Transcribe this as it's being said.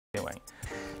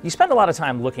You spend a lot of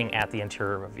time looking at the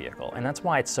interior of a vehicle, and that's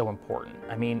why it's so important.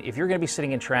 I mean, if you're going to be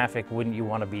sitting in traffic, wouldn't you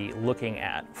want to be looking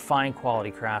at fine quality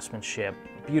craftsmanship,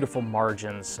 beautiful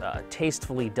margins,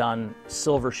 tastefully done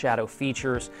silver shadow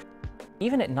features?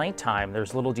 Even at nighttime,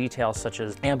 there's little details such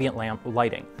as ambient lamp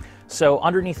lighting. So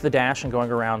underneath the dash and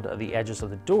going around the edges of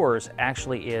the doors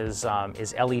actually is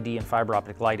LED and fiber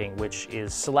optic lighting, which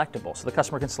is selectable. So the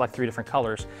customer can select 3 different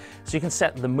colors. So you can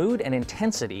set the mood and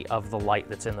intensity of the light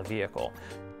that's in the vehicle.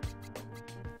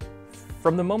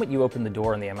 From the moment you open the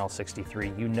door in the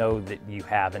ML63, you know that you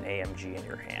have an AMG in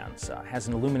your hands. It has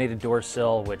an illuminated door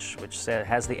sill, which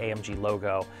has the AMG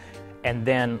logo. And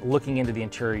then looking into the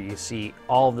interior, you see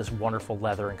all of this wonderful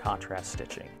leather and contrast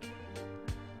stitching.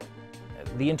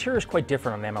 The interior is quite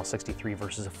different on the ML63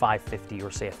 versus a 550 or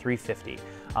say a 350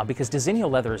 because Desenio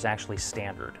leather is actually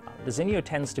standard. Desenio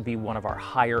tends to be one of our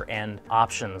higher end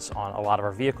options on a lot of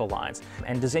our vehicle lines,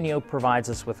 and Desenio provides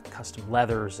us with custom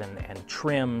leathers and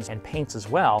trims and paints as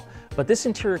well, but this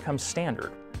interior comes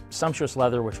standard. Sumptuous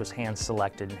leather, which was hand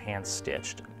selected and hand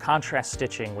stitched. Contrast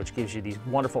stitching, which gives you these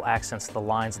wonderful accents to the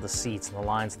lines of the seats and the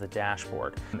lines of the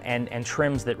dashboard, and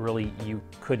trims that really you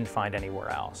couldn't find anywhere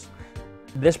else.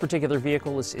 This particular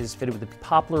vehicle is fitted with a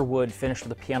poplar wood finished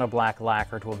with a piano black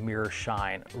lacquer to a mirror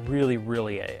shine.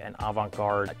 Really an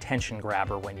avant-garde attention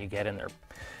grabber when you get in there.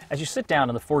 As you sit down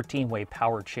in the 14-way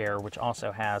power chair, which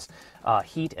also has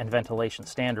heat and ventilation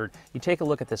standard, you take a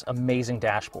look at this amazing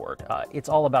dashboard. It's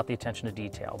all about the attention to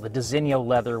detail. The Desenio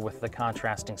leather with the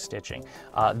contrasting stitching.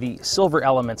 The silver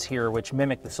elements here, which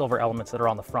mimic the silver elements that are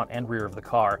on the front and rear of the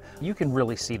car. You can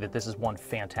really see that this is one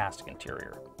fantastic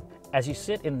interior. As you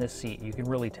sit in this seat, you can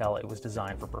really tell it was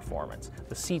designed for performance.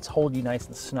 The seats hold you nice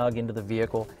and snug into the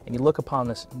vehicle, and you look upon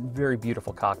this very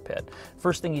beautiful cockpit.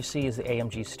 First thing you see is the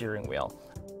AMG steering wheel.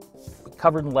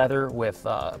 Covered in leather with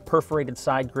perforated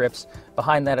side grips.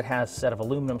 Behind that it has a set of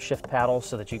aluminum shift paddles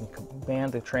so that you can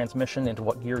command the transmission into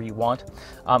what gear you want.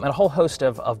 And a whole host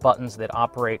of buttons that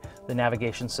operate the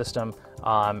navigation system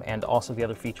and also the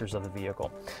other features of the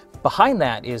vehicle. Behind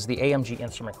that is the AMG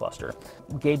instrument cluster.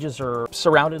 Gauges are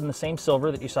surrounded in the same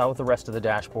silver that you saw with the rest of the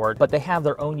dashboard, but they have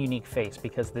their own unique face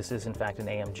because this is in fact an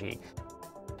AMG.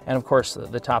 And of course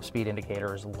the top speed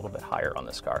indicator is a little bit higher on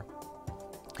this car.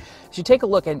 As you take a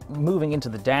look at moving into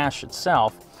the dash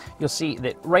itself, you'll see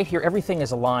that right here everything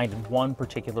is aligned in one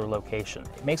particular location.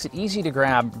 It makes it easy to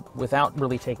grab without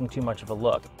really taking too much of a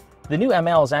look. The new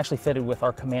ML is actually fitted with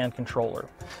our command controller.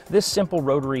 This simple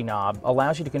rotary knob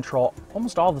allows you to control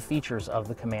almost all the features of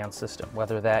the command system,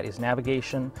 whether that is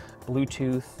navigation,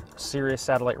 Bluetooth, Sirius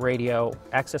satellite radio,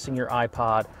 accessing your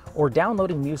iPod, or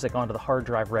downloading music onto the hard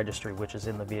drive registry, which is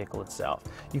in the vehicle itself.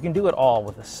 You can do it all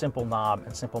with a simple knob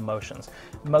and simple motions.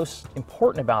 Most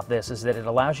important about this is that it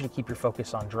allows you to keep your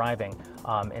focus on driving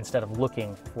instead of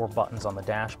looking for buttons on the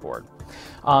dashboard.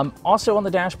 Also on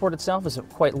the dashboard itself is a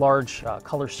quite large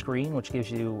color screen, which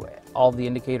gives you all the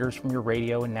indicators from your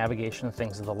radio and navigation and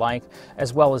things of the like,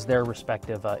 as well as their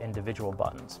respective individual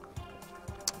buttons.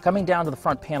 Coming down to the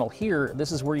front panel here,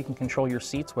 this is where you can control your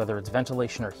seats, whether it's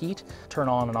ventilation or heat, turn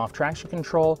on and off traction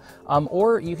control,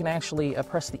 or you can actually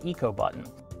press the Eco button.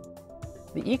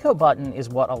 The Eco button is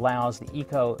what allows the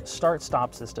Eco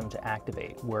start-stop system to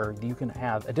activate, where you can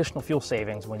have additional fuel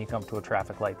savings when you come to a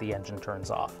traffic light. The engine turns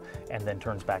off and then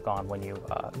turns back on when you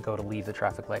go to leave the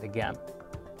traffic light again.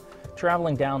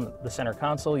 Traveling down the center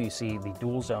console, you see the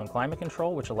dual zone climate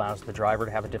control, which allows the driver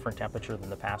to have a different temperature than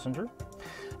the passenger.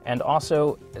 And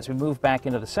also, as we move back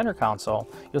into the center console,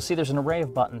 you'll see there's an array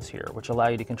of buttons here, which allow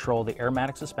you to control the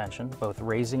airmatic suspension, both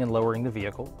raising and lowering the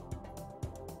vehicle.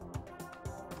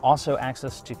 Also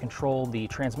access to control the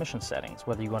transmission settings,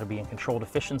 whether you want to be in controlled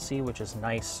efficiency, which is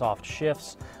nice soft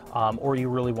shifts, or you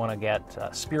really want to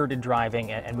get spirited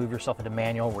driving and move yourself into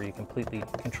manual, where you completely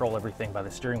control everything by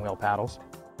the steering wheel paddles.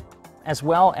 As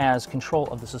well as control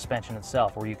of the suspension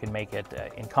itself, where you can make it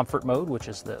in comfort mode, which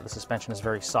is the suspension is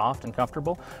very soft and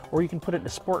comfortable, or you can put it into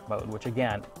sport mode, which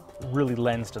again really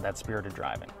lends to that spirited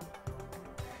driving.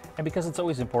 And because it's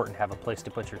always important to have a place to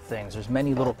put your things, there's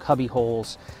many little cubby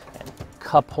holes and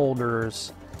cup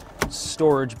holders,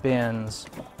 storage bins,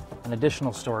 and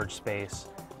additional storage space,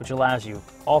 which allows you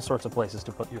all sorts of places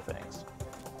to put your things.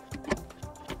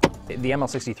 The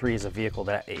ML63 is a vehicle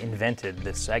that invented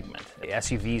this segment.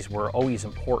 SUVs were always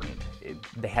important.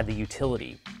 They had the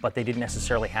utility, but they didn't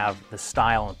necessarily have the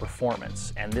style and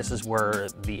performance. And this is where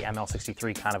the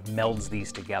ML63 kind of melds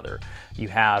these together. You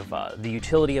have the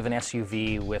utility of an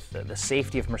SUV with the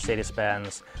safety of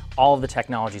Mercedes-Benz, all of the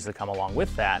technologies that come along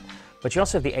with that, but you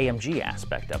also have the AMG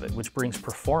aspect of it, which brings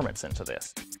performance into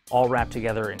this. all wrapped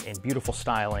together in beautiful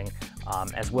styling,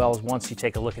 as well as once you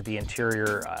take a look at the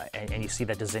interior and you see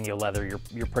that Designo leather,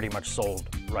 you're pretty much sold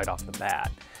right off the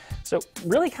bat. So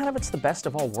really kind of it's the best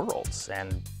of all worlds,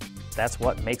 and that's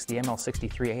what makes the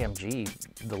ML63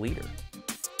 AMG the leader.